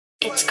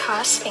It's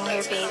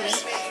Crossfinger, baby.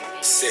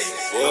 Say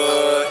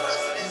what?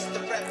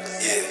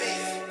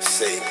 Yeah.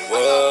 Say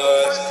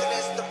what?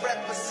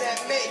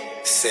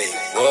 Say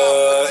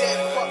what?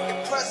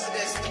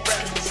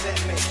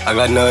 I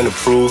got nothing to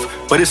prove,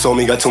 but it's on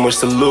me, got too much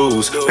to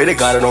lose. Pray to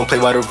God I don't play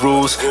by the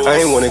rules. I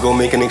ain't wanna go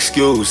make an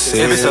excuse.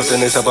 If it's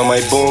something that's up, I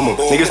might boom 'em.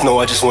 Niggas know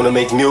I just wanna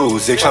make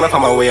music, tryna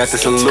find my way out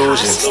this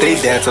illusion.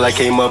 Stayed down till I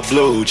came up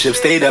blue. Chips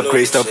stayed up,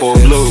 graced up all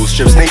blue.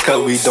 Strip snake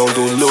cut, we don't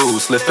do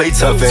loose. Lift play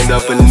tough, end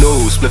up in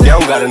news. Flip, y'all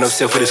don't got enough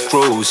self for this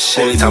cruise.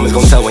 Only time is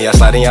gon' tell when y'all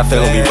sliding, y'all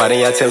feelin'. Be riding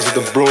y'all tails with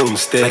the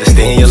broomstick. Better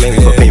stay in your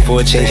lane, but pain for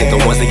a change. Ain't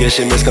the ones that get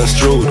shit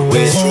misconstrued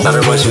with. Not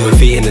a rush, you with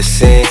feet in the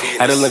sin.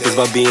 Had Olympus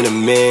about being a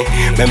man.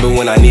 Remember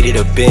when I needed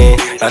a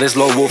bend? Now this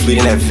lone wolf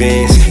leading that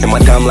Vince. And my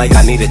dime like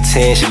I need a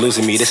 10. She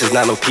losing me, this is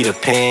not no Peter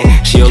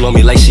Pan. She all on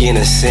me like she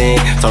innocent.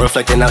 So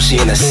reflecting now she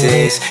in a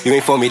sense. You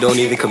ain't for me, don't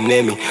even come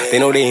near me. They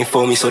know they ain't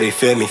for me, so they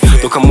feel me.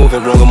 Don't come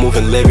moving wrong, I'm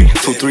moving Larry.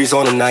 2 3s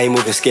on him, now I ain't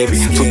moving scary.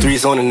 2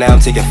 3s on him, now I'm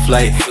taking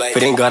flight.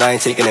 But thank God I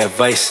ain't taking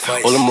advice.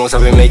 All them wrongs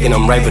I've been making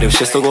them right. But if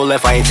shit still go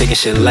left, I ain't taking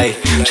shit light.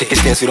 Check your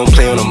stance, we don't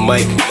play on the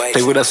mic.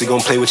 Play with us, we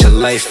gon' play with your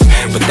life.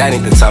 But that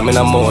ain't the time and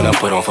I'm on. I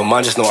put on for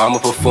mine, just know I'ma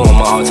perform.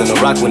 My heart's on the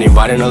rock when they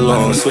riding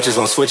along. Switches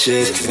on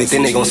switches. If they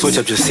think they gon' switch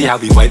up, just see how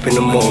we wiping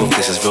them off.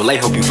 This is real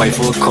life, hope you fight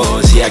for a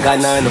cause. Yeah, I got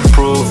nothing to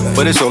prove,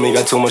 but it's on me,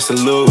 got too much to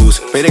lose.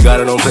 Pray to God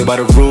I don't play by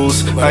the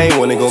rules. I ain't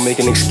wanna go make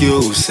an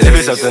excuse. If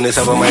it's something that's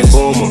up, I might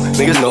boom 'em.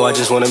 Niggas know I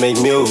just wanna make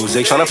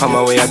music, tryna find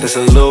my way out this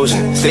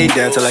illusion. Stayed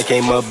down till I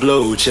came up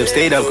blue. Chips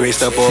stayed up,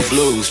 graced up all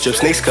blues. Strip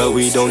snakes cut,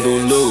 we don't do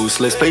loose.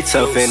 Let's play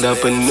tough, end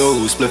up in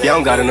news. Flip, y'all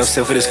don't got enough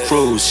self for this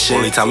cruise. Shit.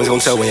 Only time is gon'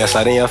 tell when y'all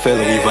sliding y'all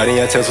feelin'. We riding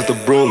y'all tails with the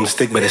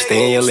broomstick. Better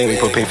stay in your lane, we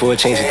put pain for a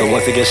change. The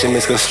ones that get shit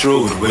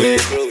misconstrued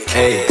with.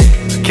 Hey,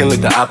 can't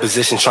let the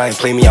opposition try and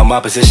play me out my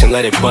position.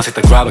 Let it bust like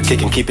the grabber,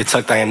 kick and keep it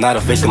tucked. I am not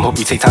a victim. Hope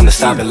you take time to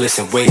stop and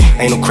listen. Wait,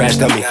 ain't no crash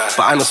dummy,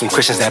 but I know some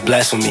Christians that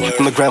blaspheme me.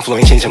 From the ground floor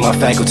ain't changing my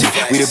faculty.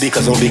 We the beat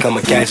cause don't become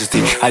a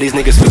casualty. How these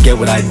niggas forget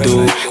what I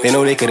do? They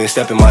know they couldn't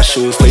step in my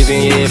shoes. Flavor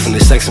in your ear from the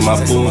sex in my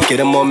booth. Get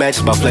them more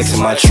matches by flexing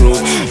my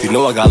truth. You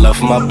know I got love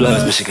for my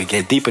bloods, but shit could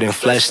get deeper than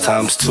flesh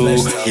times 2.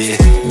 Yeah,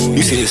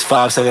 you see this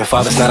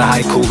 575, it's not a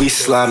haiku. We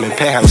sliming,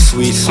 penthouse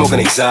sweets, smoking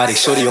exotic.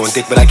 Shorty on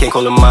dick, but I can't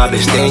call her my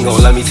bitch. They ain't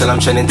gon' love me till I'm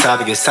trending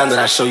topic. It's time that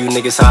I show you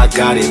niggas how I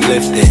got it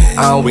lifted.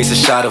 I don't waste a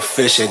shot of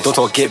fishing. Don't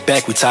talk, get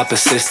back, we top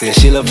assistant.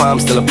 She love how I'm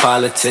still a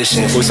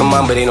politician. Voice on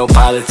mine, but ain't no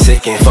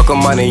politicking. Fuck on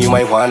money, you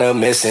might wanna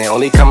miss it.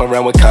 Only come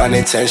around with kind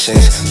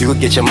intentions. You could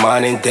get your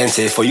mind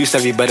indented. For you,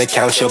 stuff, you better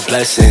count your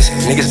blessings.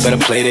 Niggas better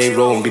play their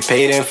role and be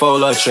paid in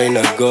full or train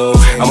to go.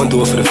 I'ma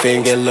do it for the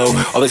fame, get low.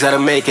 Always gotta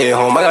make it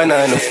home. I got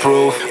nothing to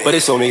prove, but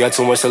it's on me, got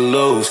too much to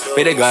lose.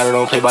 Pray to God I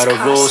don't play by the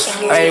rules.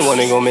 I ain't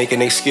wanna go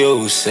making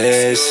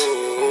excuses.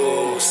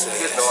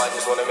 Niggas know I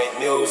just wanna make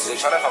music,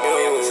 tryna find my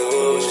way out this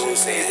illusion.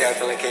 Stayed down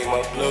till I came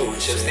up blue.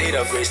 Chips stayed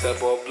up, graced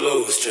up all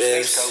blues.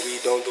 Strips cause we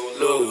don't do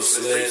loose.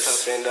 Let's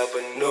tough, end up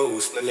in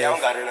news. But y'all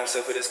don't got enough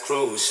stuff for this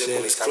cruise. Shit,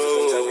 only time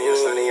is when you're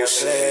starting your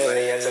shit. But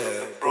y'all tell them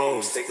the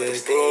broom. Stick with the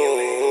steel.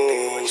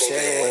 Once they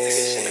get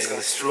shit, it's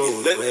gonna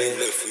screw.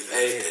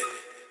 Hey.